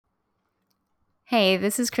Hey,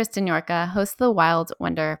 this is Kristen Yorka, host of the Wild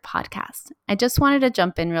Wonder podcast. I just wanted to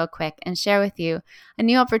jump in real quick and share with you a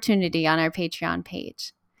new opportunity on our Patreon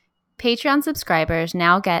page. Patreon subscribers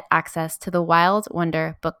now get access to the Wild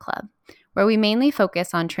Wonder Book Club, where we mainly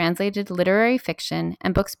focus on translated literary fiction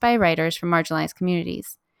and books by writers from marginalized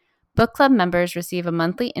communities. Book Club members receive a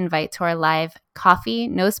monthly invite to our live coffee,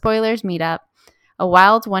 no spoilers meetup, a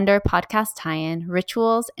Wild Wonder podcast tie-in,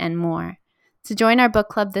 rituals, and more. To join our book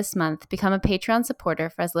club this month, become a Patreon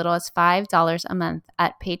supporter for as little as $5 a month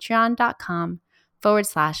at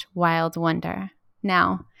patreon.com/Wild Wonder.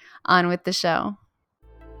 Now, on with the show.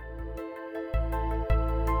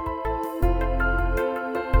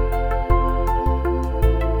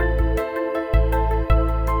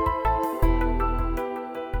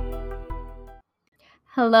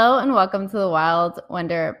 Hello and welcome to the Wild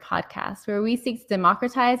Wonder podcast, where we seek to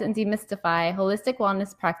democratize and demystify holistic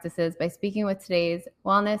wellness practices by speaking with today's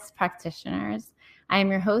wellness practitioners. I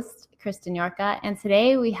am your host, Kristen Yorka, and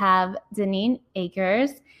today we have Deneen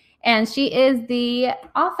Akers, and she is the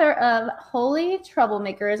author of Holy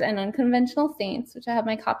Troublemakers and Unconventional Saints, which I have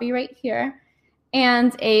my copy right here,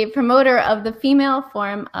 and a promoter of the female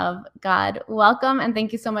form of God. Welcome, and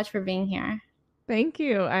thank you so much for being here. Thank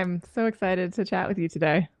you. I'm so excited to chat with you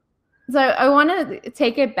today. So I want to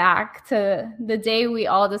take it back to the day we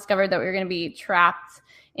all discovered that we were going to be trapped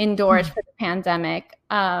indoors for the pandemic,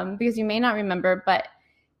 because you may not remember, but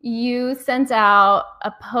you sent out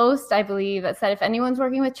a post, I believe, that said if anyone's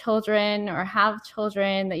working with children or have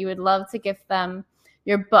children, that you would love to gift them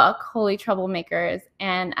your book, Holy Troublemakers.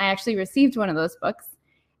 And I actually received one of those books.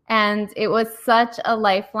 And it was such a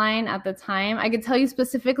lifeline at the time. I could tell you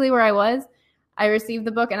specifically where I was. I received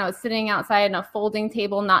the book and I was sitting outside in a folding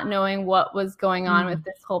table, not knowing what was going on with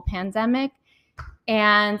this whole pandemic.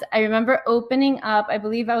 And I remember opening up, I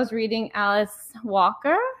believe I was reading Alice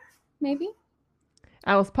Walker, maybe?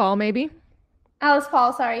 Alice Paul, maybe? Alice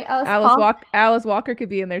Paul, sorry. Alice Walker could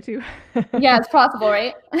be in there too. Yeah, it's possible,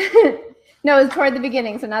 right? No, it was toward the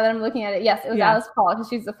beginning. So now that I'm looking at it, yes, it was Alice Paul because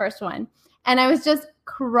she's the first one. And I was just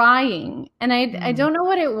crying. And I don't know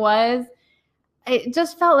what it was. It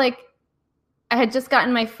just felt like I had just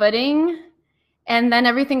gotten my footing and then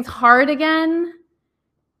everything's hard again.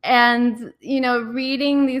 And,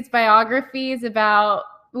 reading these biographies about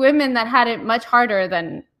women that had it much harder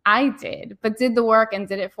than I did, but did the work and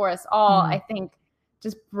did it for us all, I think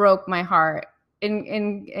just broke my heart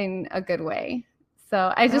in a good way.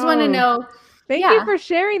 So I just want to know. Thank you for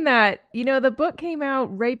sharing that. The book came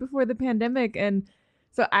out right before the pandemic. And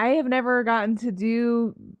so I have never gotten to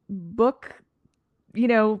do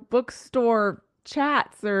bookstore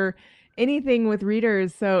chats or anything with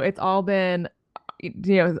readers. So it's all been,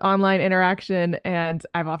 online interaction. And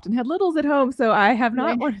I've often had littles at home. So I have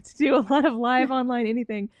not wanted to do a lot of live online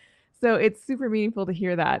anything. So it's super meaningful to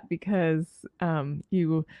hear that because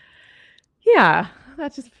that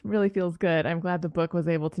just really feels good. I'm glad the book was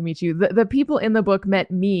able to meet you. The people in the book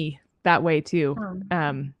met me that way too.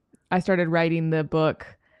 I started writing the book.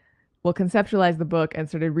 Conceptualized the book and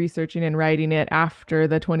started researching and writing it after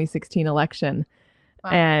the 2016 election. Wow.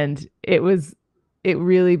 And it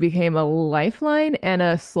really became a lifeline and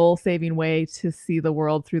a soul-saving way to see the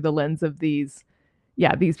world through the lens of these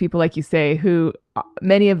people, like you say, who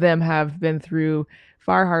many of them have been through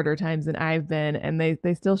far harder times than I've been, and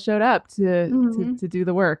they still showed up to do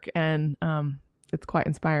the work. And it's quite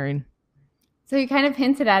inspiring. So you kind of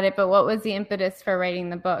hinted at it, but what was the impetus for writing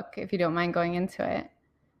the book, if you don't mind going into it?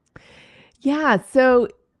 Yeah, so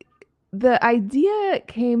the idea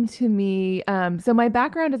came to me. So my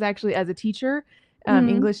background is actually as a teacher,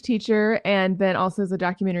 English teacher, and then also as a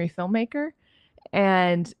documentary filmmaker.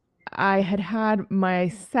 And I had my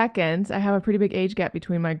second. I have a pretty big age gap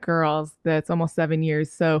between my girls. That's almost 7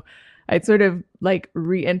 years. So I'd sort of like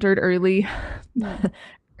re-entered early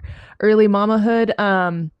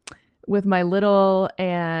mamahood with my little,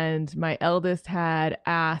 and my eldest had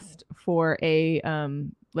asked for a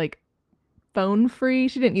phone free.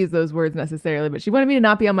 She didn't use those words necessarily, but she wanted me to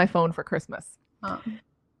not be on my phone for Christmas.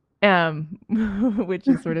 Which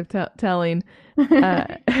is sort of telling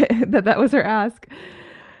that was her ask.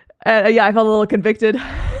 I felt a little convicted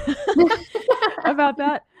about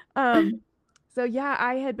that. So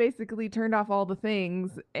I had basically turned off all the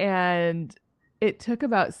things, and it took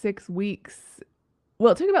about 6 weeks.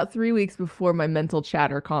 Well, it took about 3 weeks before my mental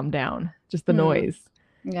chatter calmed down, just the noise.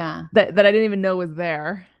 Yeah. That I didn't even know was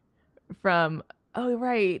there. From, oh,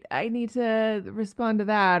 right, I need to respond to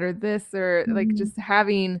that or this, or like just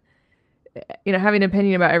having an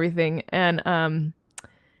opinion about everything. And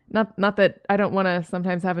not that I don't want to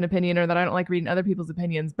sometimes have an opinion or that I don't like reading other people's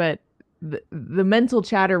opinions, but the mental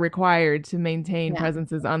chatter required to maintain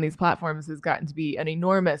presences on these platforms has gotten to be an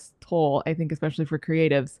enormous toll, I think, especially for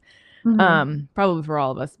creatives, probably for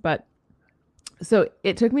all of us. But so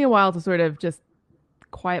it took me a while to sort of just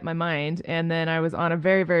quiet my mind. And then I was on a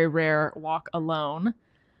very, very rare walk alone.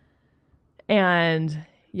 And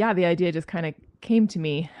yeah, the idea just kind of came to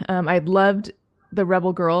me. I'd loved the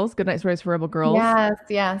Rebel Girls, Goodnight Stories for Rebel Girls.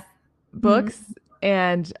 Yes. Books.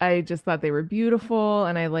 And I just thought they were beautiful,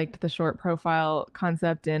 and I liked the short profile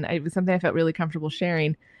concept, and it was something I felt really comfortable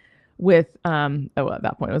sharing with at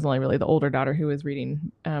that point it was only really the older daughter who was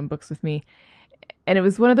reading books with me. And it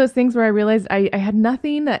was one of those things where I realized I had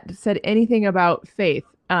nothing that said anything about faith,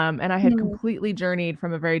 and I had completely journeyed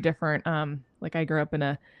from a very different like I grew up in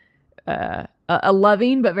a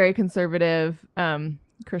loving but very conservative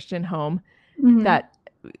Christian home that,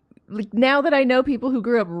 like, now that I know people who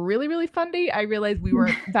grew up really, really fundy, I realize we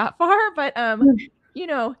weren't that far, but you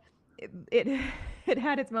know, it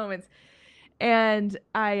had its moments. And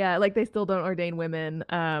I like, they still don't ordain women,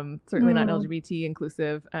 certainly not LGBT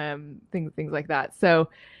inclusive, things like that. So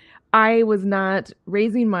I was not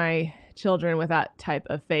raising my children with that type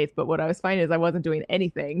of faith, but what I was finding is I wasn't doing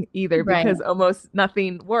anything either because almost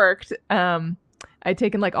nothing worked. I'd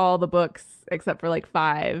taken like all the books except for like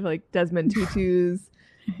 5, like Desmond Tutu's.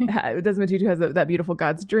 Desmond Tutu has that beautiful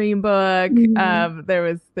God's Dream book. There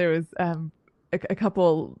was a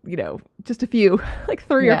couple, you know, just a few, like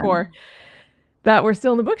 3 or 4 that were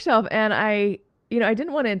still in the bookshelf. And I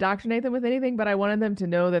didn't want to indoctrinate them with anything, but I wanted them to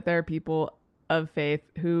know that there are people of faith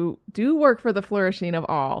who do work for the flourishing of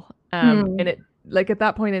all. And it, like, at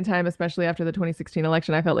that point in time, especially after the 2016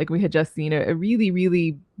 election, I felt like we had just seen a really,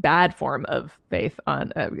 really bad form of faith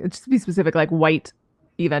on, just to be specific, like white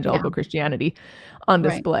evangelical Christianity on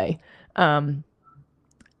display. And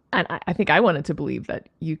I think I wanted to believe that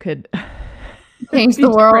you could change the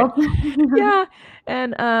world.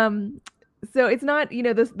 And so it's not, you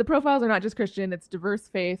know, the profiles are not just Christian, it's diverse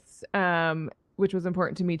faiths, which was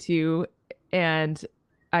important to me too. And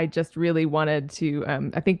I just really wanted to,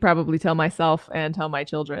 I think, probably tell myself and tell my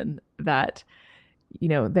children that, you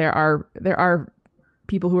know, there are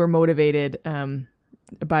people who are motivated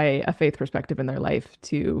by a faith perspective in their life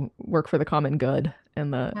to work for the common good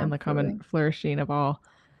and the common flourishing of all.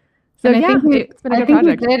 So it's been a good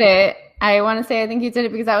project. You did it. I want to say I think you did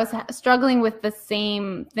it because I was struggling with the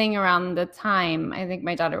same thing around the time. I think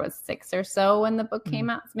my daughter was 6 or so when the book came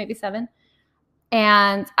out, so maybe 7.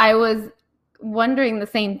 And I was wondering the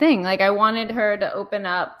same thing. Like, I wanted her to open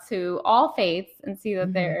up to all faiths and see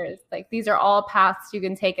that there's, like, these are all paths you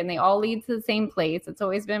can take and they all lead to the same place. It's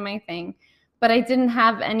always been my thing. But I didn't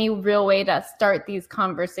have any real way to start these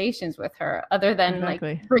conversations with her other than like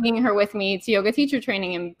bringing her with me to yoga teacher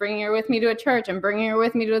training and bringing her with me to a church and bringing her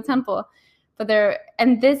with me to a temple.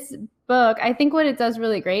 And this book, I think what it does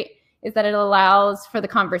really great is that it allows for the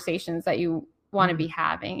conversations that you want to be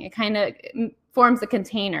having. It kind of forms a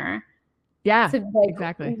container. To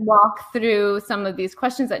walk through some of these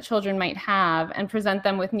questions that children might have and present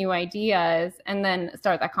them with new ideas and then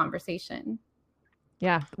start that conversation.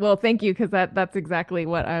 Yeah. Well, thank you. Cause that's exactly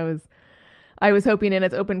what I was hoping in.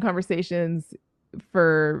 It's open conversations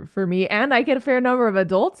for me. And I get a fair number of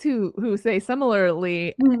adults who say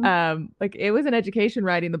similarly, like, it was an education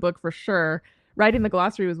writing the book for sure. Writing the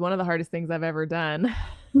glossary was one of the hardest things I've ever done.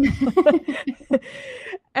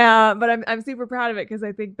 But I'm super proud of it because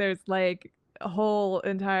I think there's like a whole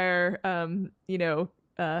entire,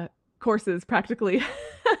 courses practically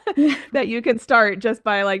that you can start just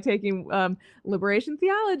by like taking liberation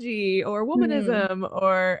theology or womanism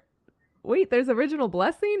or there's original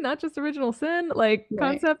blessing, not just original sin, like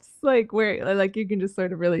concepts like where like you can just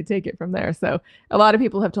sort of really take it from there. So a lot of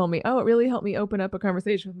people have told me, oh, it really helped me open up a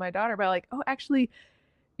conversation with my daughter about like, oh, actually,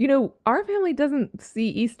 you know, our family doesn't see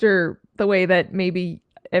Easter the way that maybe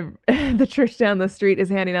the church down the street is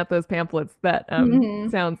handing out those pamphlets that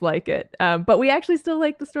sounds like it. But we actually still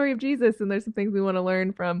like the story of Jesus, and there's some things we want to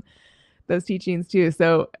learn from those teachings too.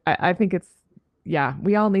 So I think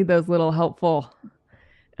we all need those little helpful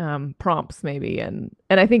prompts maybe. And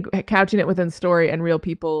I think couching it within story and real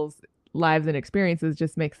people's lives and experiences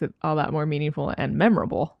just makes it all that more meaningful and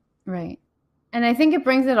memorable. Right. And I think it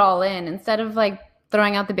brings it all in instead of like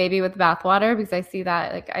throwing out the baby with the bathwater, because I see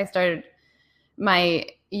that, like, I started my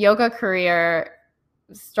yoga career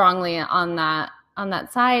strongly on that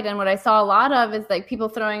side. And what I saw a lot of is like people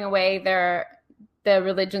throwing away the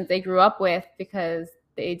religions they grew up with because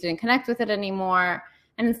they didn't connect with it anymore.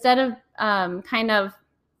 And instead of kind of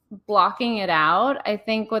blocking it out, I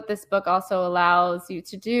think what this book also allows you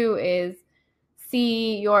to do is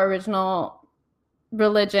see your original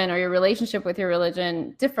religion or your relationship with your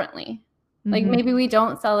religion differently. Like maybe we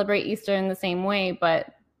don't celebrate Easter in the same way, but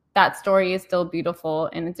that story is still beautiful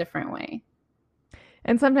in a different way.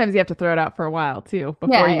 And sometimes you have to throw it out for a while too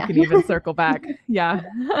before you can even circle back. Yeah.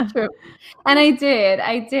 True. And I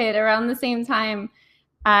did around the same time.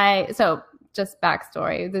 So just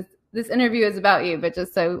backstory. This interview is about you, but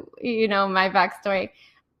just so you know my backstory.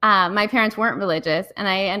 My parents weren't religious, and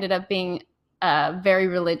I ended up being a very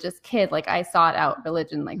religious kid. Like I sought out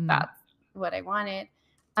religion, like that's what I wanted.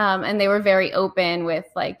 And they were very open with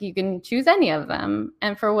like, you can choose any of them.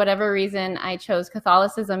 And for whatever reason, I chose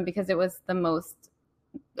Catholicism because it was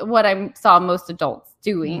what I saw most adults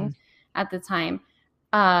doing at the time.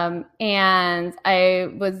 And I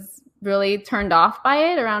was really turned off by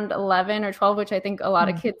it around 11 or 12, which I think a lot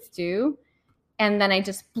of kids do. And then I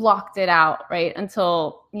just blocked it out, right,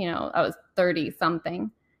 until, I was 30 something.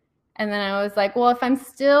 And then I was like, well, if I'm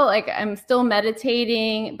still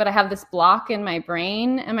meditating, but I have this block in my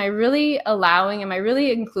brain, am I really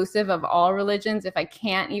inclusive of all religions if I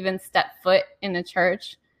can't even step foot in a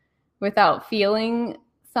church without feeling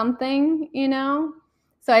something,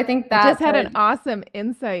 So I think that I just had an awesome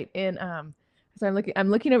insight in so I'm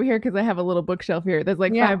looking over here because I have a little bookshelf here. There's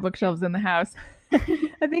like 5 bookshelves in the house.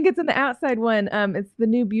 I think it's in the outside one. It's the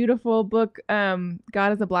new beautiful book,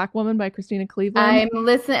 God is a Black Woman by Christina Cleveland.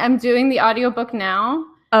 I'm doing the audiobook now.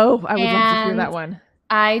 Oh, I would love to hear that one.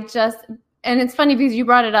 And it's funny because you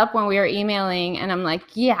brought it up when we were emailing, and I'm like,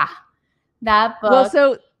 yeah, that book. Well,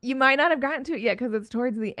 so you might not have gotten to it yet because it's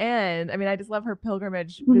towards the end. I mean, I just love her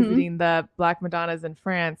pilgrimage visiting the Black Madonnas in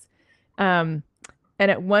France. And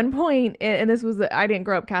at one point, and this was, I didn't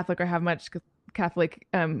grow up Catholic or have much Catholic,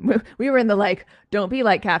 we were in the like, don't be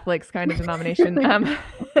like Catholics kind of denomination.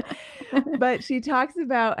 But she talks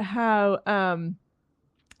about how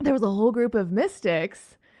there was a whole group of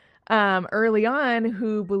mystics early on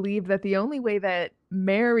who believed that the only way that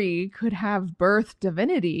Mary could have birthed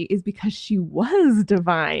divinity is because she was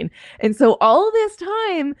divine. And so all this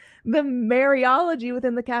time, the Mariology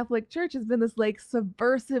within the Catholic Church has been this like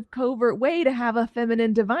subversive, covert way to have a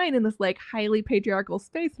feminine divine in this like highly patriarchal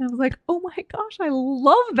space. And I was like, oh my gosh, I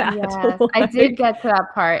love that. Yes, I did get to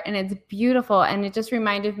that part, and it's beautiful. And it just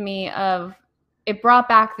reminded me it brought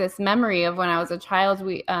back this memory of when I was a child.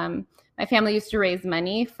 My family used to raise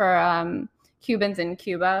money for Cubans in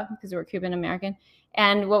Cuba because we were Cuban American.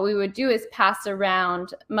 And what we would do is pass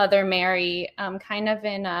around Mother Mary kind of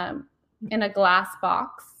in a glass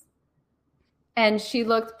box. And she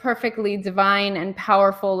looked perfectly divine and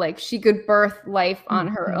powerful, like she could birth life on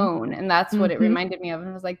her own. And that's what it reminded me of. And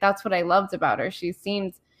I was like, that's what I loved about her. She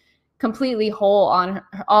seemed completely whole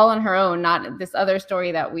all on her own, not this other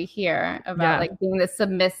story that we hear about like being this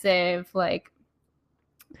submissive, like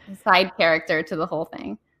side character to the whole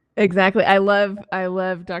thing. Exactly. I love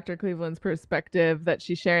Dr. Cleveland's perspective that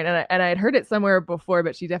she's sharing. And I had heard it somewhere before,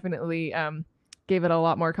 but she definitely gave it a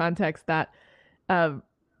lot more context that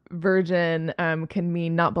virgin can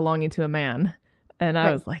mean not belonging to a man. And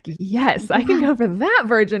I was like, yes, I can go for that,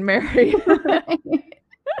 Virgin Mary.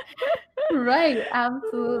 Right.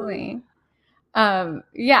 Absolutely. And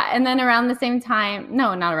then around the same time,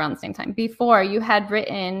 no, not around the same time, before, you had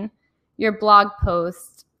written your blog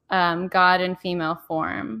post, God in Female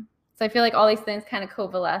Form. So I feel like all these things kind of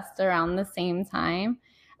coalesced around the same time.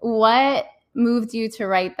 What moved you to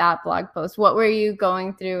write that blog post? What were you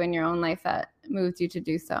going through in your own life that moved you to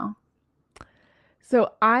do so?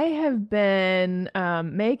 So I have been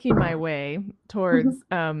making my way towards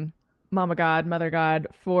Mama God, Mother God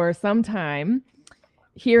for some time,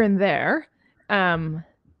 here and there.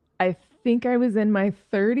 I think I was in my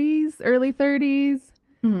 30s, early 30s,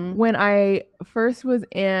 when I first was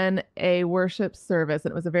in a worship service.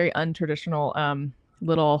 It was a very untraditional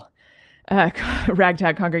little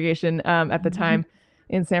ragtag congregation at the time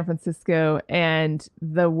in San Francisco. And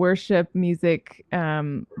the worship music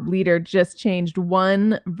leader just changed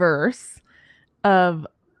one verse of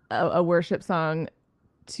a worship song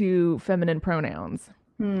to feminine pronouns.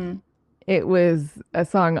 It was a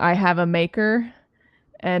song, I Have a Maker,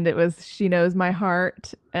 and it was She Knows My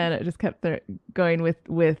Heart, and it just kept going with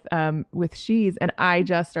she's, and I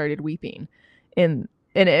just started weeping and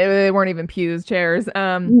it weren't even pews, chairs.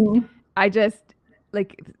 I just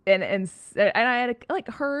like, and I had like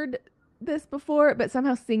heard this before, but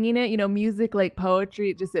somehow singing it, music, like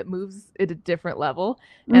poetry, it moves at a different level.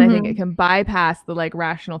 And I think it can bypass the like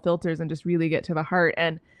rational filters and just really get to the heart.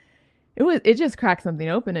 And it just cracked something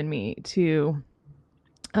open in me to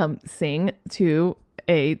sing to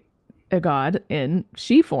a God in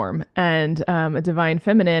she form and a divine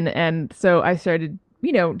feminine. And so I started,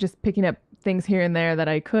 just picking up things here and there that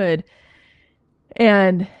I could.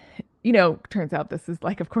 And turns out this is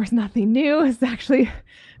like, of course, nothing new. It's actually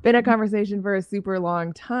been a conversation for a super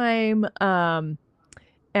long time. And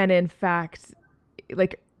in fact,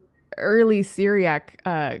 like early Syriac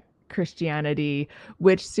Christianity,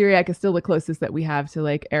 which Syriac is still the closest that we have to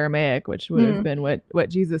like Aramaic, which would have been what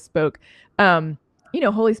Jesus spoke.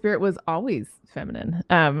 Holy Spirit was always feminine.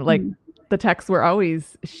 Like the texts were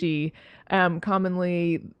always she.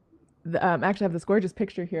 Commonly, actually, I have this gorgeous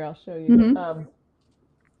picture here. I'll show you.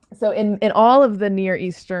 So in all of the Near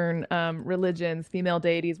Eastern religions, female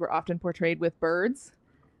deities were often portrayed with birds.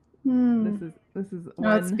 This is one.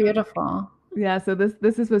 Oh, it's beautiful. Yeah, so this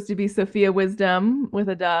is supposed to be Sophia Wisdom with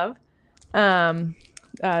a dove. Ellen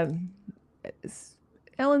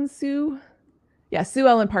Sue. Yeah, Sue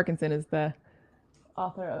Ellen Parkinson is the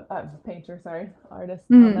author of artist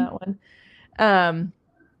on that one.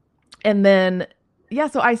 And then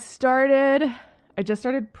so I just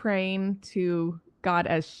started praying to God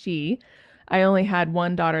as she. I only had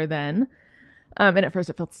one daughter then. And at first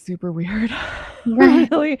it felt super weird. Right.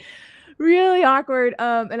 Really, really awkward.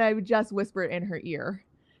 And I would just whisper it in her ear,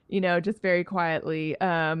 just very quietly.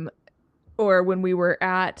 Or when we were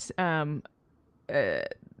at,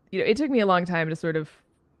 it took me a long time to sort of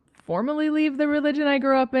formally leave the religion I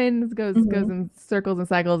grew up in. It goes in circles and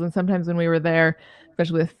cycles. And sometimes when we were there,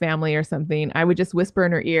 especially with family or something, I would just whisper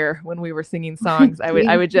in her ear when we were singing songs. I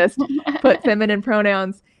would just put feminine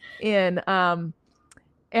pronouns in.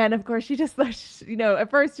 And of course, she just, at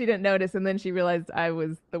first she didn't notice, and then she realized I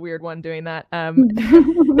was the weird one doing that. And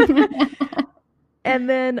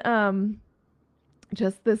then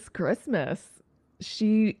just this Christmas,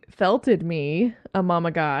 she felted me a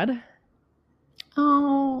mama god.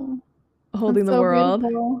 Oh, holding the so world,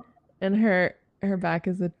 beautiful. And her back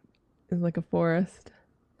is like a forest.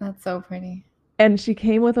 That's so pretty. And she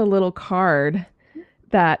came with a little card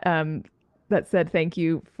that said, "Thank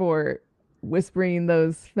you for whispering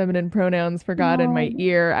those feminine pronouns for God in my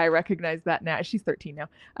ear. I recognize that now." She's 13 now.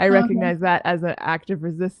 I recognize that as an act of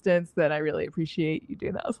resistance, that I really appreciate you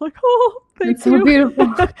doing that. I was like, oh, thank it's you. So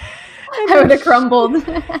beautiful. I would have crumbled.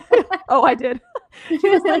 Oh, I did. She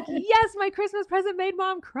was like, yes, my Christmas present made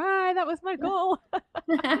mom cry. That was my goal.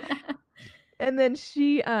 And then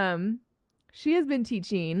she has been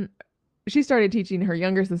teaching. She started teaching her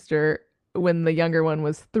younger sister when the younger one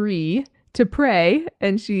was 3 to pray,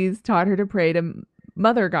 and she's taught her to pray to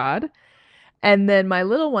Mother God. And then my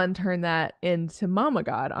little one turned that into Mama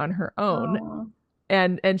God on her own.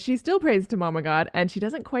 Aww. And she still prays to Mama God, and she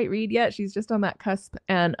doesn't quite read yet. She's just on that cusp.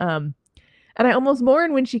 And I almost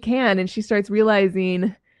mourn when she can, and she starts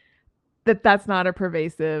realizing that that's not a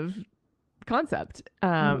pervasive concept.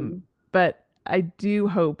 But I do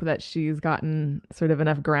hope that she's gotten sort of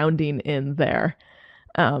enough grounding in there.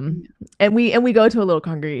 And we go to a little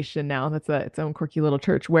congregation now that's its own quirky little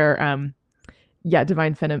church where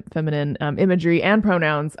divine feminine imagery and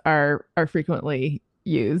pronouns are frequently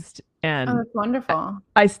used. And that's wonderful.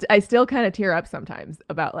 I still kind of tear up sometimes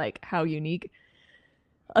about like how unique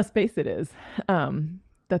a space it is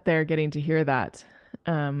that they're getting to hear that.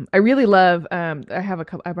 I really love I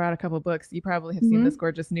brought a couple books. You probably have seen this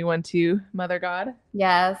gorgeous new one too, Mother God.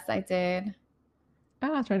 Yes, I did.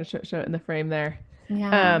 I'm trying to show it in the frame there.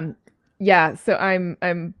 Yeah. So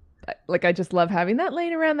I'm like, I just love having that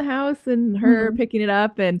laying around the house and her picking it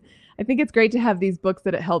up. And I think it's great to have these books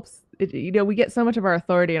that it helps. We get so much of our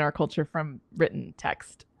authority in our culture from written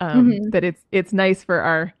text that it's nice for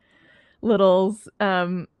our littles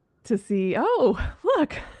to see, oh,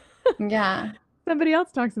 look. Yeah. Somebody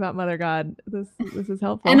else talks about Mother God. This is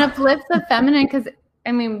helpful. And uplifts the feminine, because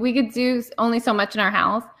we could do only so much in our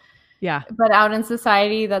house. Yeah. But out in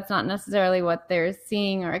society, that's not necessarily what they're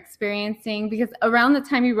seeing or experiencing. Because around the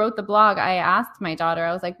time you wrote the blog, I asked my daughter,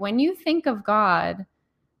 I was like, when you think of God,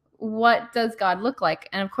 what does God look like?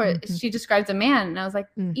 And of course, she describes a man. And I was like,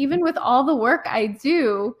 even with all the work I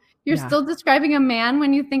do, you're still describing a man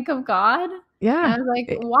when you think of God? Yeah. And I was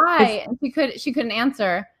like, why? And she couldn't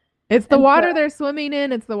answer. It's the water they're swimming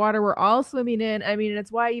in. It's the water we're all swimming in. I mean,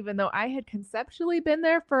 it's why, even though I had conceptually been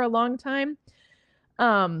there for a long time,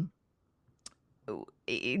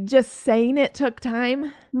 just saying it took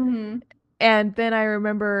time. And then I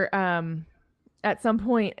remember at some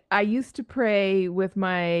point I used to pray with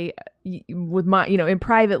my in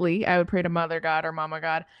privately. I would pray to Mother God or Mama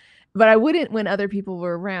God, but I wouldn't when other people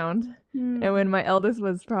were around. And when my eldest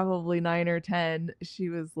was probably 9 or 10, she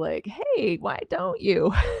was like, hey, why don't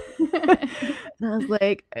you? And I was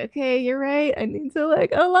like, okay, you're right. I need to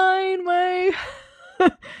like align my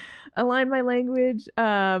language.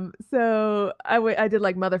 So I did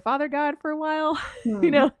like Mother, Father, God for a while,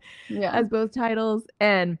 as both titles.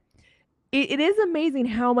 And it is amazing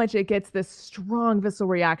how much it gets this strong visceral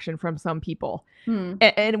reaction from some people.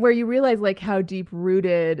 And where you realize like how deep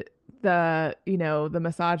rooted the, the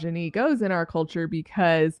misogyny goes in our culture,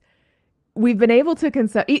 because we've been able to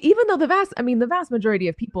concept, even though the vast majority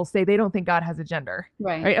of people say they don't think God has a gender,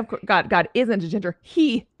 right? Of course, God isn't a gender.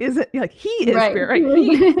 He isn't, like, he is spirit,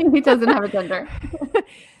 right? He doesn't have a gender.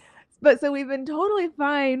 But so we've been totally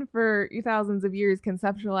fine for thousands of years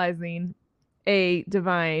conceptualizing a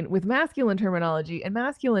divine with masculine terminology and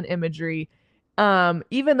masculine imagery.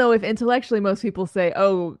 Even though if intellectually most people say,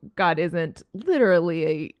 oh, God isn't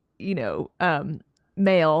literally a,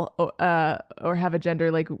 male, or have a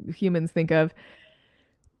gender like humans think of.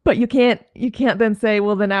 But you can't then say,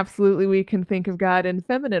 well, then absolutely we can think of God in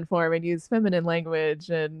feminine form and use feminine language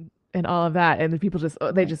and all of that. And the people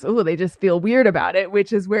they just feel weird about it,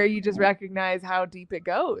 which is where you just recognize how deep it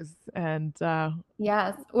goes. And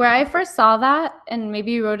yes, where I first saw that, and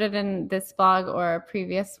maybe you wrote it in this blog or a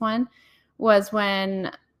previous one, was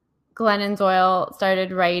when Glennon Doyle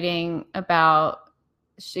started writing about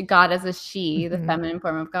God as a she, the feminine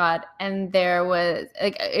form of God. And there was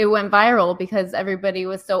like, it went viral because everybody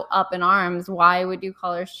was so up in arms. Why would you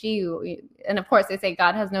call her she? And of course they say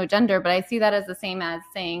God has no gender, but I see that as the same as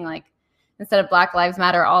saying, like, instead of Black Lives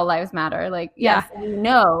Matter, all lives matter. Like, yes, we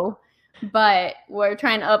know, but we're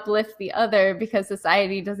trying to uplift the other because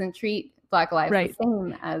society doesn't treat Black lives the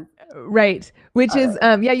same as which is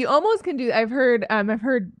you almost can do. I've heard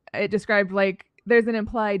it described like there's an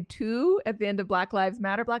implied two at the end of Black Lives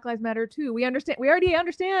Matter. Black Lives Matter too. We already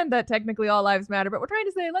understand that technically all lives matter, but we're trying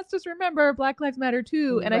to say, let's just remember Black Lives Matter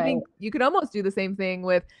too. And I think you could almost do the same thing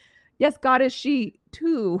with, yes, God is she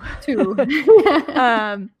too.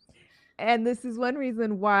 And this is one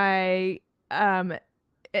reason why, and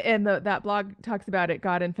that blog talks about it,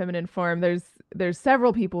 God in feminine form. There's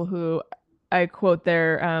several people who I quote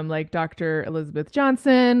there, like Dr. Elizabeth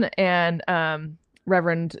Johnson and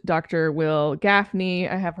Reverend Dr. Will Gaffney.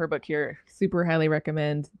 I have her book here. Super highly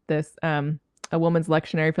recommend this. A Woman's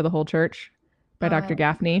Lectionary for the Whole Church by Dr.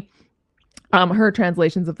 Gaffney. Her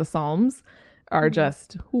translations of the Psalms are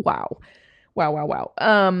just wow.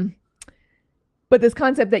 But this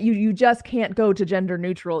concept that you just can't go to gender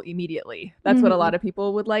neutral immediately. That's what a lot of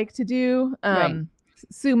people would like to do.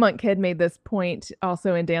 Sue Monkhead made this point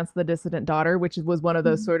also in Dance of the Dissident Daughter, which was one of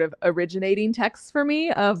those sort of originating texts for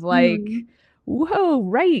me of like, whoa,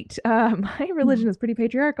 right. My religion is pretty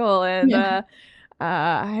patriarchal, and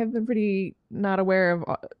I have been pretty not aware of,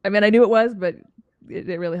 I mean, I knew it was, but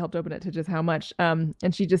it really helped open it to just how much. And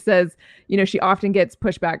she just says, she often gets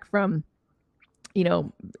pushback from,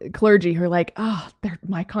 clergy who are like, oh,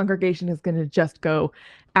 my congregation is going to just go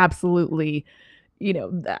absolutely,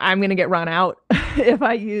 I'm going to get run out if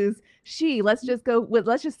I use she. Let's just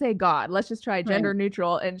say God. Let's just try gender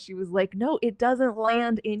neutral. And she was like, no, it doesn't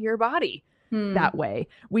land in your body that way.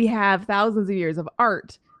 We have thousands of years of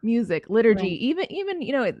art, music, liturgy, even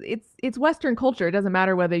it's Western culture. It doesn't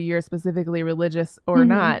matter whether you're specifically religious or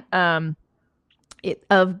not.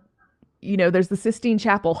 There's the Sistine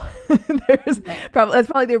Chapel. That's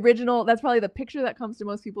probably the original. That's probably the picture that comes to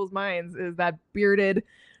most people's minds, is that bearded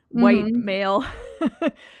white male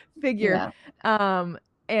figure. And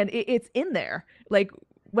it's in there, like,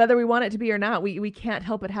 whether we want it to be or not. We can't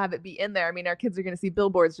help but have it be in there. I mean, our kids are going to see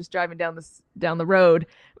billboards just driving down the road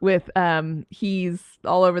with he's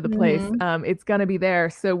all over the place. It's going to be there.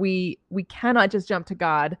 So we cannot just jump to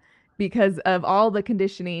God because of all the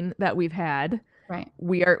conditioning that we've had. Right.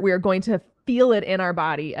 We are going to feel it in our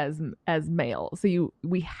body as male. So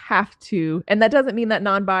we have to, and that doesn't mean that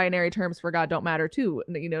non-binary terms for God don't matter too.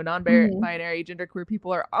 Non-binary genderqueer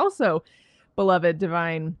people are also beloved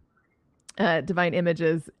divine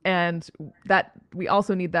images, and that we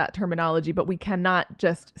also need that terminology, but we cannot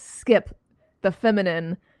just skip the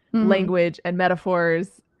feminine language and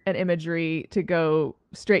metaphors and imagery to go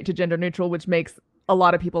straight to gender neutral, which makes a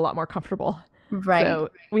lot of people a lot more comfortable. Right. So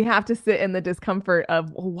we have to sit in the discomfort of,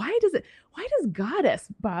 well, why does goddess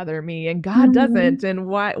bother me and God doesn't? And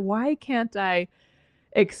why can't I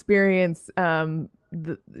experience the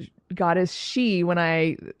goddess she when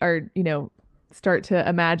I start to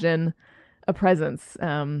imagine a presence?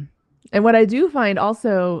 And what I do find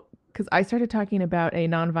also, because I started talking about a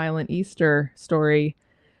nonviolent Easter story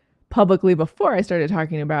publicly before I started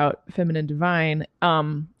talking about feminine divine,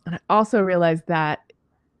 and I also realized that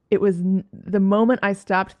it was the moment I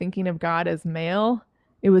stopped thinking of God as male,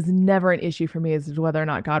 it was never an issue for me as to whether or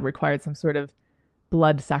not God required some sort of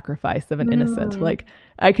blood sacrifice of an innocent. Like,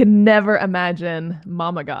 I could never imagine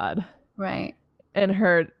Mama God. Right. And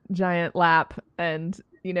her giant lap and,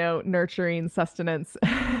 nurturing sustenance.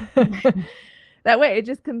 that way. It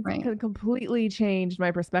just Right. completely changed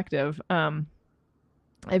my perspective.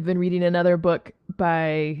 I've been reading another book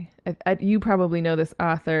by, you probably know this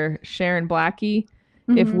author, Sharon Blackie,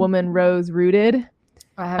 If Mm-hmm. Woman Rose Rooted.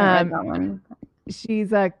 I haven't read Um, that one.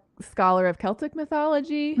 she's a scholar of Celtic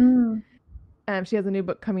mythology. Mm. She has a new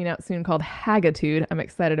book coming out soon called Haggitude. I'm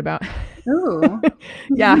excited about. Ooh.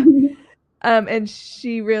 Yeah. And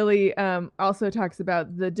she really also talks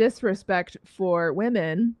about the disrespect for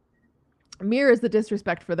women mirrors the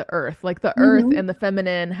disrespect for the earth. Like the earth Mm-hmm. and the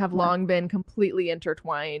feminine have Yeah. long been completely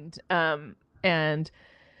intertwined. And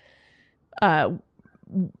uh,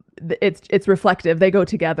 it's reflective. They go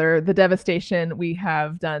together. The devastation we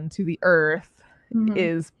have done to the earth Mm-hmm.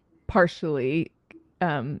 is partially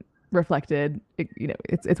reflected.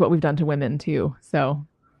 It's what we've done to women too. So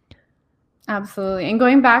Absolutely. And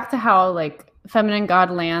going back to how like feminine God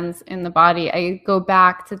lands in the body, I go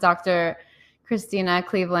back to Dr. Christina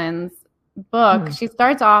Cleveland's book. She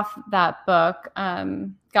starts off that book,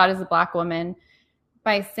 God is a Black Woman,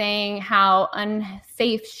 by saying how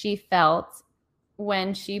unsafe she felt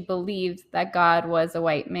when she believed that God was a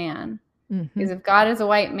white man. Because if God is a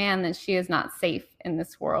white man, then she is not safe in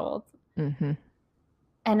this world. Mm-hmm.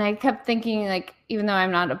 And I kept thinking, like, even though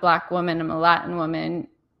I'm not a Black woman, I'm a Latin woman,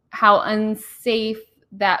 how unsafe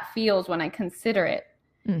that feels when I consider it.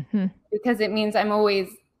 Mm-hmm. Because it means I'm always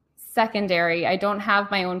secondary. I don't have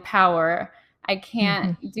my own power. I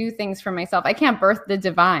can't do things for myself. I can't birth the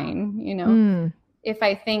divine, you know, if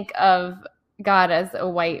I think of God as a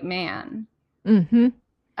white man.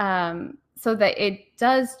 So that it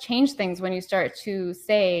does change things when you start to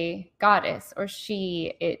say goddess or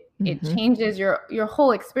she. It changes your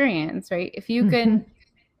whole experience, right? If you can,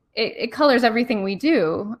 it colors everything we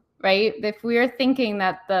do, right? If we are thinking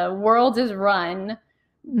that the world is run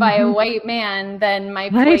by a white man, then my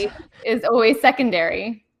place is always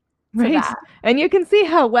secondary. Right. And you can see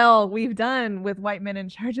how well we've done with white men in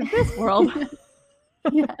charge of this world.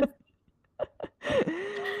 Yes.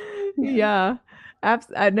 Yeah.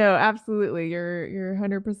 No, absolutely. You're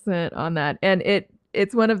 100% on that. And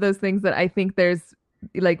it's one of those things that I think there's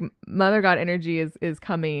like Mother God energy is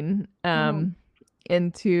coming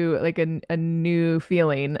into like a new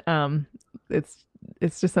feeling.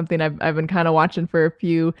 It's just something I've been kind of watching for a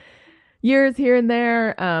few years here and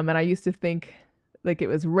there. And I used to think like it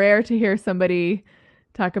was rare to hear somebody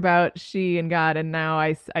talk about she and God, and now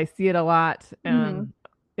I see it a lot.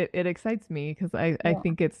 It excites me because I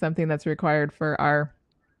think it's something that's required for our,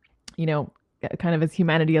 kind of as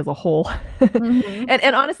humanity as a whole.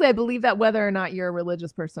 And honestly, I believe that whether or not you're a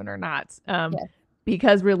religious person or not,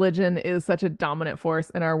 because religion is such a dominant force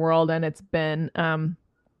in our world, and it's been,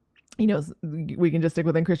 we can just stick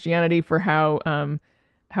within Christianity for how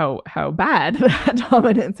bad that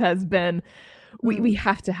dominance has been. We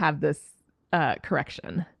have to have this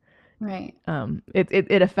correction. Right.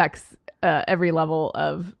 It affects every level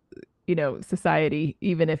of society,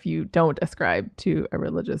 even if you don't ascribe to a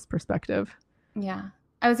religious perspective. Yeah.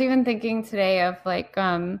 I was even thinking today of like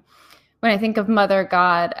when I think of Mother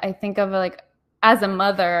God, I think of like as a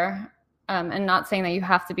mother, and not saying that you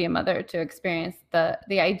have to be a mother to experience the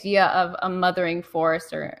idea of a mothering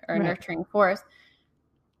force or nurturing force.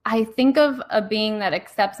 I think of a being that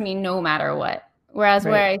accepts me no matter what. Whereas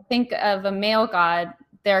where I think of a male God,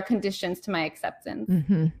 there are conditions to my acceptance.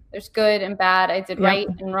 There's good and bad. I did right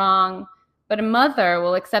and wrong. But a mother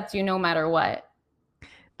will accept you no matter what.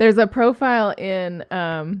 There's a profile in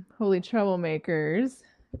Holy Troublemakers,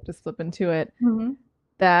 just flipping to it,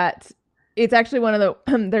 that it's actually one of the,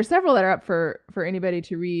 there's several that are up for anybody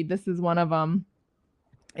to read. This is one of them.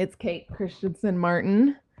 It's Kate Christensen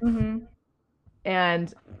Martin.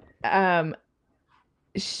 And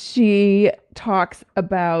she talks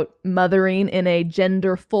about mothering in a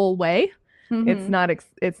genderful way.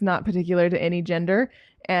 It's not particular to any gender,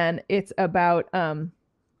 and it's about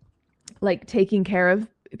like taking care of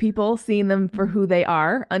people, seeing them for who they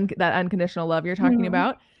are, that unconditional love you're talking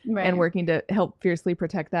about, and working to help fiercely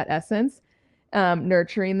protect that essence,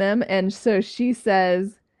 nurturing them. And so she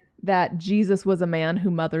says that Jesus was a man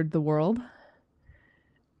who mothered the world.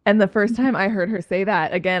 And the first time I heard her say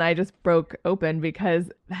that, again, I just broke open because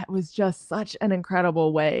that was just such an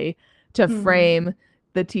incredible way to frame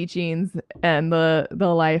the teachings and the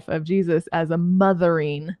life of Jesus as a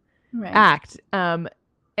mothering act.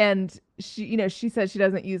 And she said she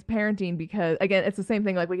doesn't use parenting because, again, it's the same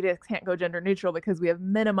thing. Like we just can't go gender neutral because we have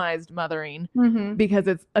minimized mothering because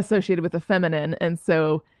it's associated with the feminine. And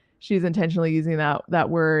so she's intentionally using that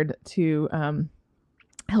word to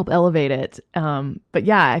help elevate it. But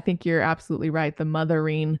yeah, I think you're absolutely right. The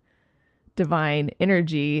mothering divine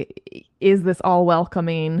energy is this all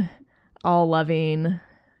welcoming, all loving,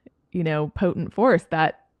 potent force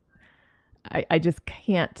that I just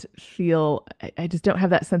can't feel, I just don't have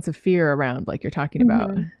that sense of fear around, like you're talking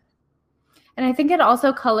about. And I think it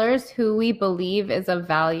also colors who we believe is of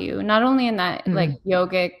value, not only in that like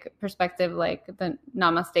yogic perspective, like the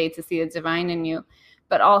namaste to see the divine in you,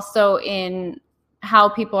 but also in how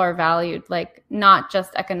people are valued, like not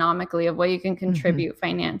just economically of what you can contribute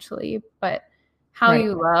financially, but how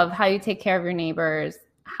you love, how you take care of your neighbors,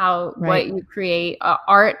 what you create,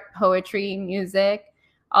 art, poetry, music,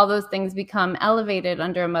 all those things become elevated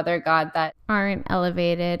under a mother god that aren't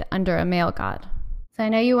elevated under a male god. So I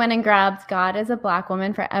know you went and grabbed God as a Black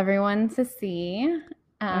Woman for everyone to see.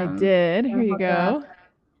 I did. Here you go.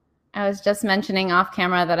 I was just mentioning off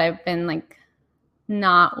camera that I've been like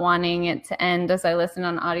not wanting it to end as I listen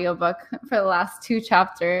on audiobook for the last 2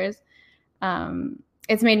 chapters.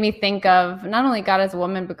 It's made me think of not only God as a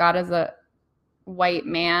woman, but God as a white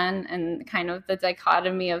man, and kind of the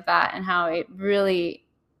dichotomy of that, and how it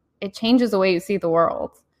changes the way you see the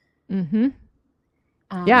world.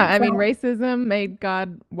 Yeah, I mean, racism made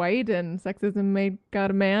God white and sexism made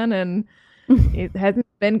God a man, and it hasn't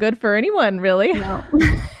been good for anyone, really. No.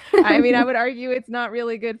 I mean, I would argue it's not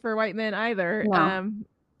really good for white men either. No.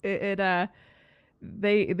 They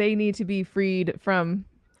need to be freed from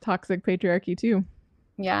toxic patriarchy too.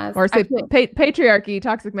 Yes. Or say patriarchy,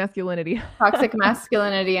 toxic masculinity. Toxic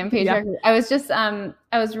masculinity and patriarchy. Yeah.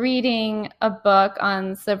 I was reading a book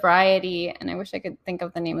on sobriety, and I wish I could think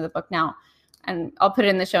of the name of the book now. And I'll put it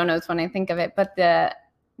in the show notes when I think of it. But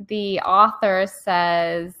the author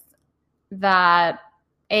says that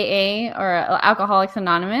AA, or Alcoholics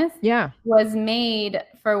Anonymous, was made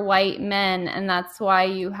for white men, and that's why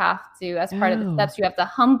you have to, as part of the steps, you have to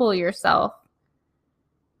humble yourself.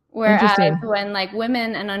 Whereas when like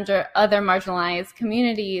women and under other marginalized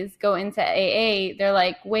communities go into AA, they're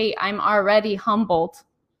like, wait, I'm already humbled.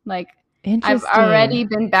 Like, I've already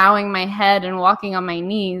been bowing my head and walking on my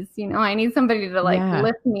knees. I need somebody to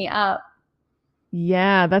lift me up.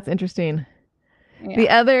 Yeah, that's interesting. Yeah.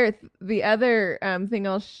 The other thing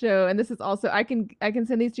I'll show, and this is also, I can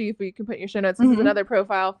send these to you, so you can put in your show notes. This is another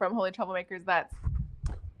profile from Holy Troublemakers that's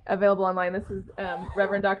available online. This is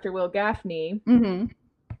Reverend Dr. Will Gaffney.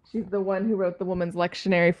 She's the one who wrote the Woman's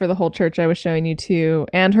Lectionary for the whole church I was showing you too,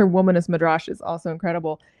 and her Womanist Midrash is also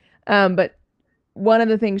incredible. But one of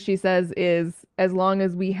the things she says is, as long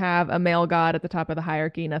as we have a male god at the top of the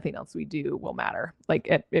hierarchy, nothing else we do will matter. Like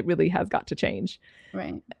it really has got to change.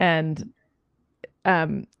 Right. And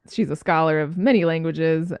she's a scholar of many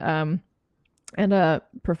languages, and a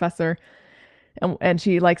professor. And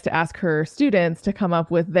she likes to ask her students to come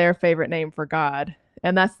up with their favorite name for God.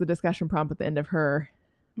 And that's the discussion prompt at the end of her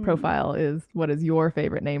profile is, what is your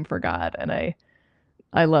favorite name for God? And I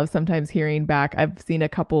love sometimes hearing back. I've seen a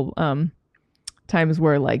couple times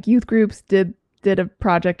where like youth groups did a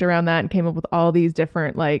project around that and came up with all these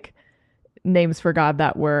different like names for God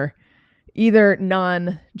that were either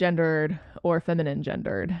non-gendered or feminine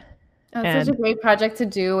gendered. That's such a great project to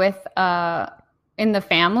do with in the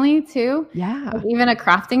family too. Yeah. Like even a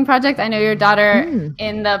crafting project. I know your daughter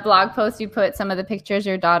in the blog post, you put some of the pictures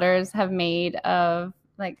your daughters have made of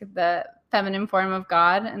like the feminine form of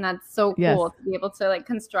God. And that's so cool to be able to like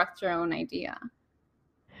construct your own idea.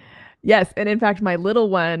 Yes. And in fact, my little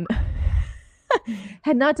one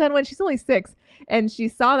had not done one. She's only 6. And she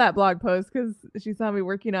saw that blog post because she saw me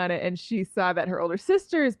working on it. And she saw that her older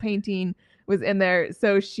sister's painting was in there.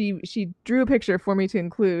 So she drew a picture for me to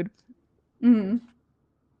include.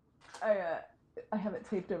 I have it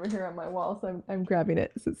taped over here on my wall, so I'm grabbing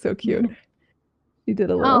it. So it's so cute. She did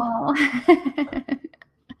a little.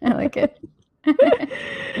 I like it.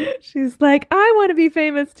 She's like, I want to be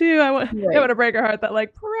famous too. I want to break her heart that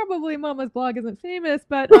like probably Mama's blog isn't famous,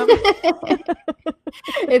 but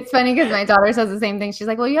it's funny because my daughter says the same thing. She's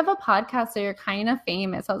like, well, you have a podcast, so you're kind of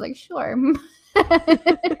famous. I was like, sure.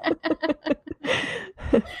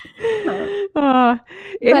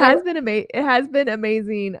 It has been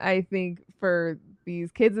amazing, I think, for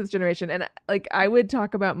these kids this generation. And like I would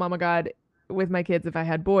talk about Mama God with my kids if I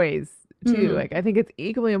had boys too. Like I think it's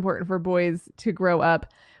equally important for boys to grow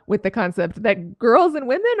up with the concept that girls and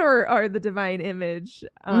women are the divine image.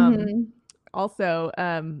 Also,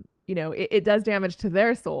 it does damage to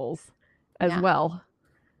their souls as well.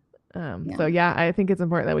 So yeah, I think it's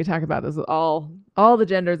important that we talk about this with all the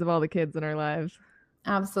genders of all the kids in our lives.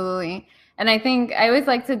 Absolutely. And I think I always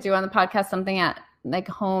like to do on the podcast something at like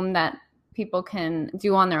home that people can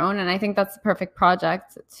do on their own. And I think that's the perfect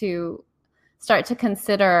project to start to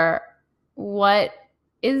consider, what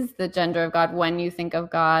is the gender of God when you think of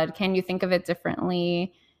God? Can you think of it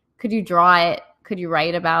differently? Could you draw it? Could you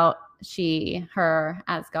write about she, her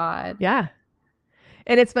as God. Yeah.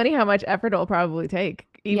 And it's funny how much effort it'll probably take.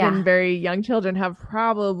 Even very young children have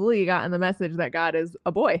probably gotten the message that God is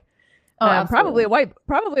a boy. Oh, probably a white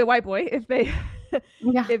boy if they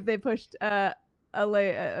if they pushed past.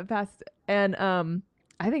 And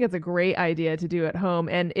I think it's a great idea to do at home,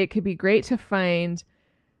 and it could be great to find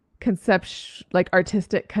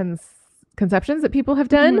artistic conceptions that people have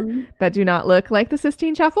done that do not look like the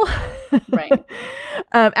Sistine Chapel. Right.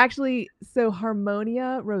 Actually, so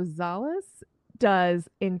Harmonia Rosales does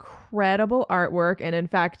incredible artwork, and in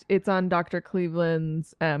fact, it's on Dr.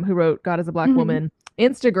 Cleveland's, who wrote God is a Black Woman,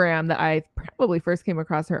 Instagram that I probably first came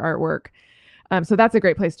across her artwork. So that's a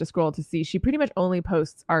great place to scroll to see. She pretty much only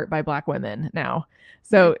posts art by Black women now,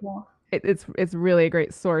 so it's really a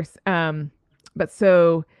great source. But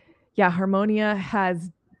so yeah, Harmonia has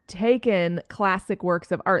taken classic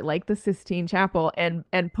works of art like the Sistine Chapel and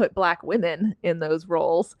put Black women in those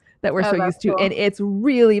roles that we're so used to, and it's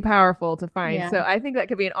really powerful to find. Yeah. So I think that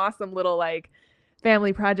could be an awesome little like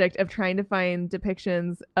family project of trying to find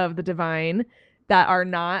depictions of the divine that are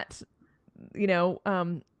not, you know,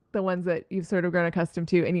 the ones that you've sort of grown accustomed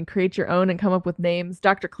to, and you create your own and come up with names.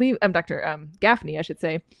 Dr. Gaffney, I should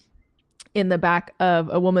say, in the back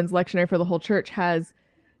of A Woman's Lectionary for the Whole Church, has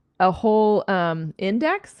a whole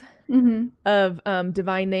index of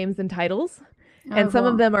divine names and titles. And some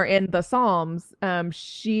of them are in the Psalms.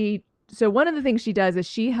 So one of the things she does is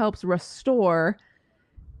she helps restore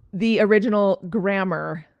the original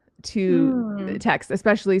grammar to the text,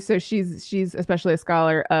 especially. So she's especially a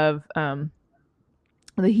scholar of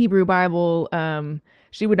the Hebrew Bible.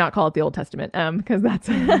 She would not call it the Old Testament because that's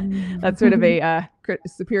sort of a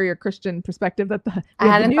superior Christian perspective. I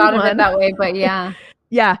hadn't thought of it that way, but yeah.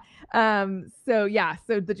 Yeah. So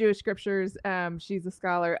the Jewish scriptures, she's a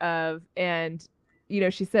scholar of, and, you know,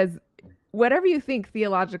 she says, whatever you think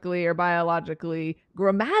theologically or biologically,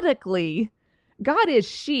 grammatically, God is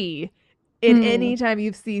she. In any time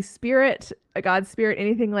you see spirit, God's spirit,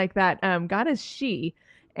 anything like that, God is she.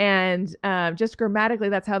 And just grammatically,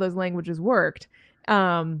 that's how those languages worked.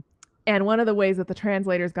 And one of the ways that the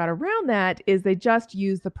translators got around that is they just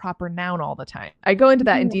use the proper noun all the time. I go into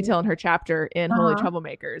that in detail in her chapter in Holy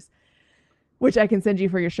Troublemakers, which I can send you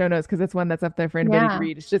for your show notes because it's one that's up there for anybody to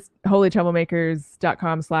read. It's just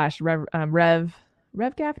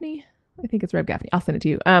holytroublemakers.com/Rev Gaffney. I think it's Rev Gaffney. I'll send it to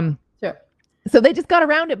you. Sure. So they just got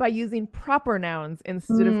around it by using proper nouns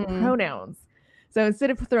instead of pronouns. So instead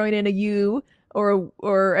of throwing in a you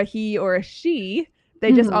or a he or a she,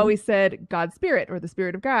 they just always said God's spirit or the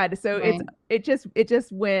spirit of God. So it just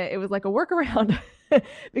went, it was like a workaround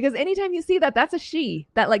because anytime you see that, that's a she.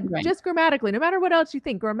 That just grammatically, no matter what else you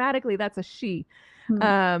think, grammatically, that's a she.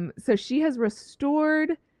 So she has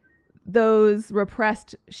restored those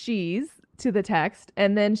repressed she's to the text,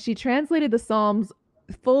 and then she translated the Psalms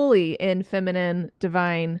fully in feminine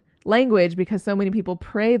divine language because so many people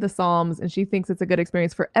pray the Psalms, and she thinks it's a good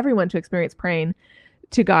experience for everyone to experience praying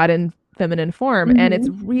to God in feminine form. And it's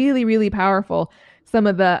really, really powerful. Some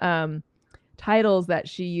of the titles that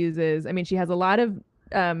she uses, I mean, she has a lot of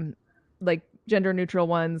like gender neutral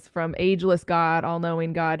ones, from ageless God,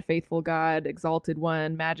 all-knowing God, faithful God, exalted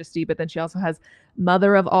one, majesty, but then she also has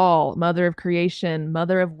mother of all, mother of creation,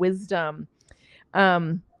 mother of wisdom,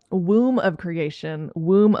 womb of creation,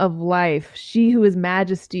 womb of life, she who is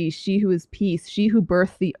majesty, she who is peace, she who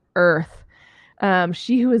birthed the earth,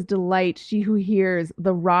 she who is delight, she who hears,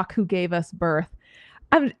 the rock who gave us birth.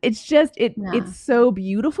 It's just, it's so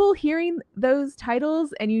beautiful hearing those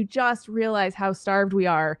titles, and you just realize how starved we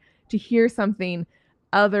are to hear something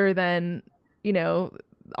other than, you know,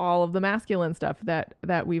 all of the masculine stuff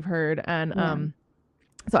that we've heard. And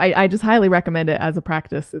so I just highly recommend it as a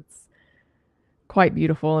practice. It's quite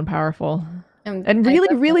beautiful and powerful. And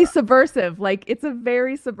really, really subversive. Like, it's a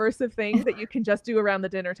very subversive thing that you can just do around the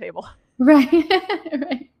dinner table. Right.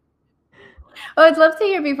 Right. Well, I'd love to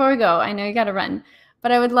hear, before we go, I know you got to run,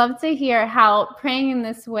 but I would love to hear how praying in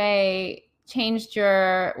this way changed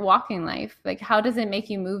your walking life. Like, how does it make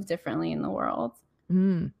you move differently in the world?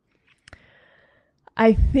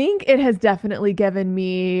 I think it has definitely given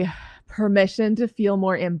me permission to feel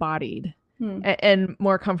more embodied. And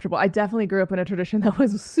more comfortable. I definitely grew up in a tradition that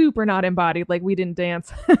was super not embodied. Like, we didn't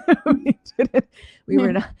dance.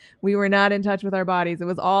 We were not in touch with our bodies. It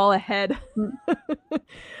was all a head.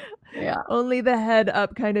 Only the head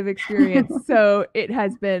up kind of experience. So it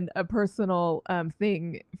has been a personal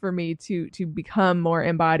thing for me to become more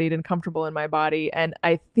embodied and comfortable in my body. And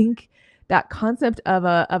I think that concept of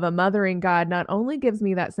a mothering God not only gives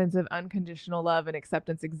me that sense of unconditional love and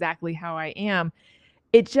acceptance exactly how I am,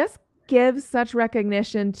 it just gives such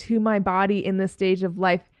recognition to my body in this stage of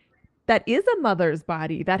life. that is a mother's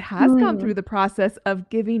body that has gone through the process of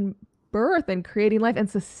giving birth and creating life and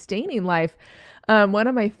sustaining life. One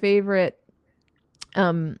of my favorite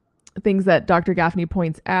things that Dr. Gaffney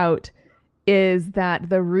points out is that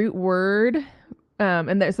the root word,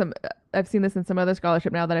 and there's I've seen this in some other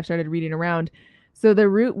scholarship now that I've started reading around. So the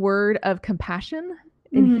root word of compassion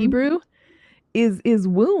in Hebrew is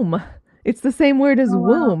womb. It's the same word as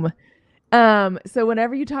womb. So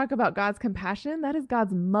whenever you talk about God's compassion, that is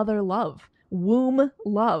God's mother love, womb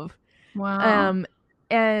love. Wow.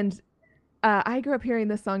 And I grew up hearing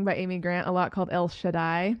this song by Amy Grant a lot called El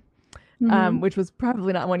Shaddai, which was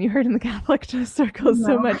probably not one you heard in the Catholic circles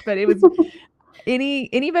so much, but it was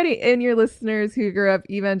anybody in your listeners who grew up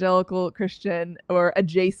evangelical Christian or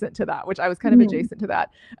adjacent to that, which I was kind of adjacent to that,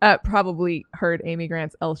 probably heard Amy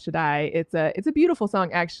Grant's El Shaddai. It's a beautiful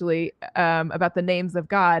song, actually, about the names of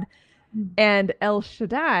God. And El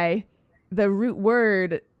Shaddai, the root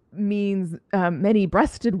word means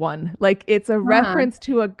many-breasted one. Like it's a reference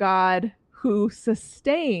to a God who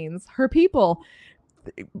sustains her people.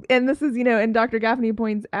 And this is, and Dr. Gaffney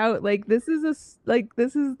points out, like,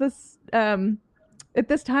 at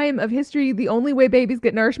this time of history, the only way babies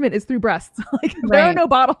get nourishment is through breasts. Like there are no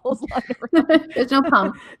bottles. There's no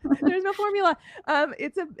pump. There's no formula.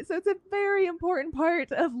 It's a very important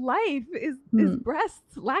part of life is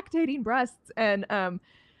breasts, lactating breasts. And I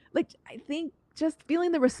think just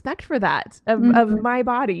feeling the respect for that of my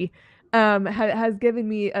body has given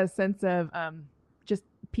me a sense of just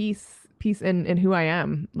peace in who I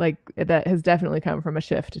am. Like that has definitely come from a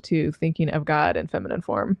shift to thinking of God in feminine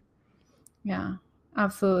form. Yeah,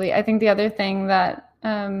 absolutely. I think the other thing that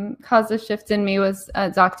caused a shift in me was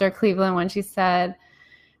Dr. Cleveland, when she said,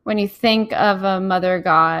 when you think of a mother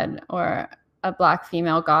God or a Black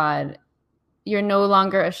female God, you're no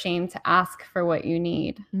longer ashamed to ask for what you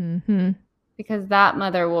need, because that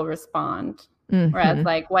mother will respond, whereas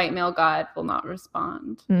like white male God will not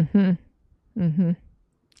respond.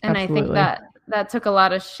 And I think that took a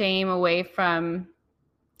lot of shame away from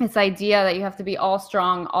this idea that you have to be all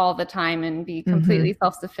strong all the time and be completely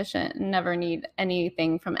self-sufficient and never need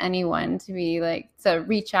anything from anyone to be like, to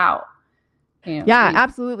reach out. Yeah,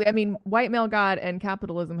 absolutely. I mean, white male God and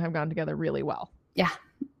capitalism have gone together really well. Yeah.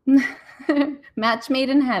 Match made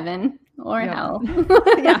in heaven or hell.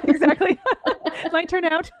 Yeah, exactly. Might turn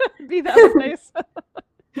out to be that nice.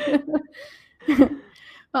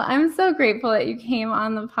 Well, I'm so grateful that you came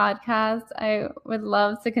on the podcast. I would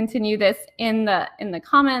love to continue this in the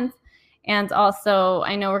comments. And also,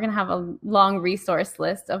 I know we're going to have a long resource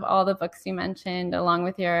list of all the books you mentioned along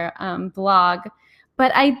with your blog.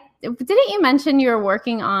 But didn't you mention you were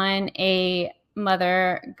working on a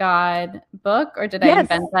Mother God book, or did I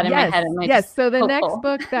invent that in my head? Yes. So the next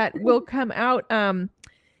book that will come out,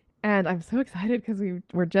 and I'm so excited because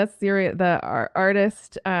we're just serious. The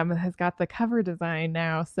artist has got the cover design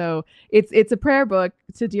now. So it's a prayer book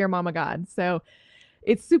to Dear Mama God. So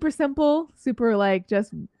it's super simple, super like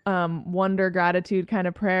just wonder, gratitude kind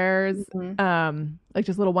of prayers, like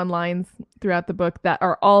just little one lines throughout the book that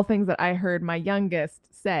are all things that I heard my youngest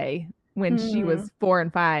say when she was 4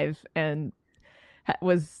 and 5 and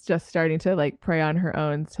was just starting to like pray on her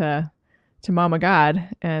own to Mama God.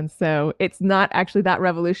 And so it's not actually that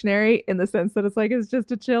revolutionary in the sense that it's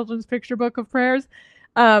just a children's picture book of prayers,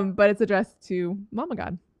 but it's addressed to Mama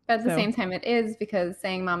God. At the same time, it is, because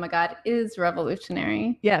saying Mama God is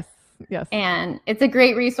revolutionary. Yes. And it's a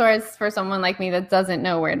great resource for someone like me that doesn't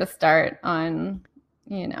know where to start on,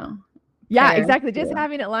 Yeah, exactly. Just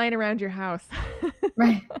having it lying around your house.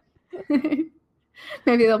 Right. Maybe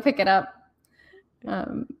they'll pick it up.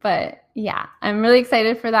 But yeah, I'm really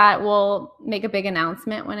excited for that. We'll make a big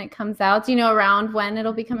announcement when it comes out. Do you know around when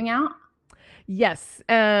it'll be coming out? Yes.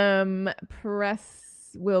 Press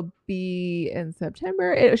will be in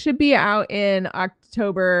September. It should be out in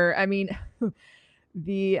October. I mean,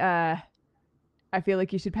 I feel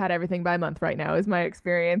like you should pad everything by month right now is my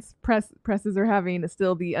experience. Presses are having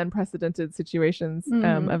still the unprecedented situations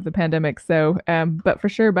of the pandemic. So, but for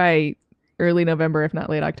sure by early November, if not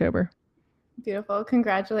late October. Beautiful.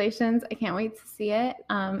 Congratulations. I can't wait to see it.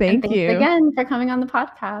 Thank you again for coming on the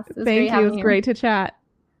podcast. Thank you. It was great to chat.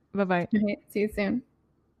 Bye-bye. Okay, see you soon.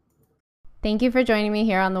 Thank you for joining me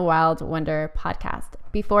here on the Wild Wonder podcast.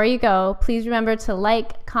 Before you go, please remember to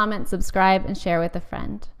like, comment, subscribe, and share with a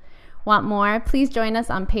friend. Want more? Please join us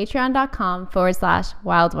on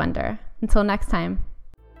patreon.com/wildwonder. Until next time.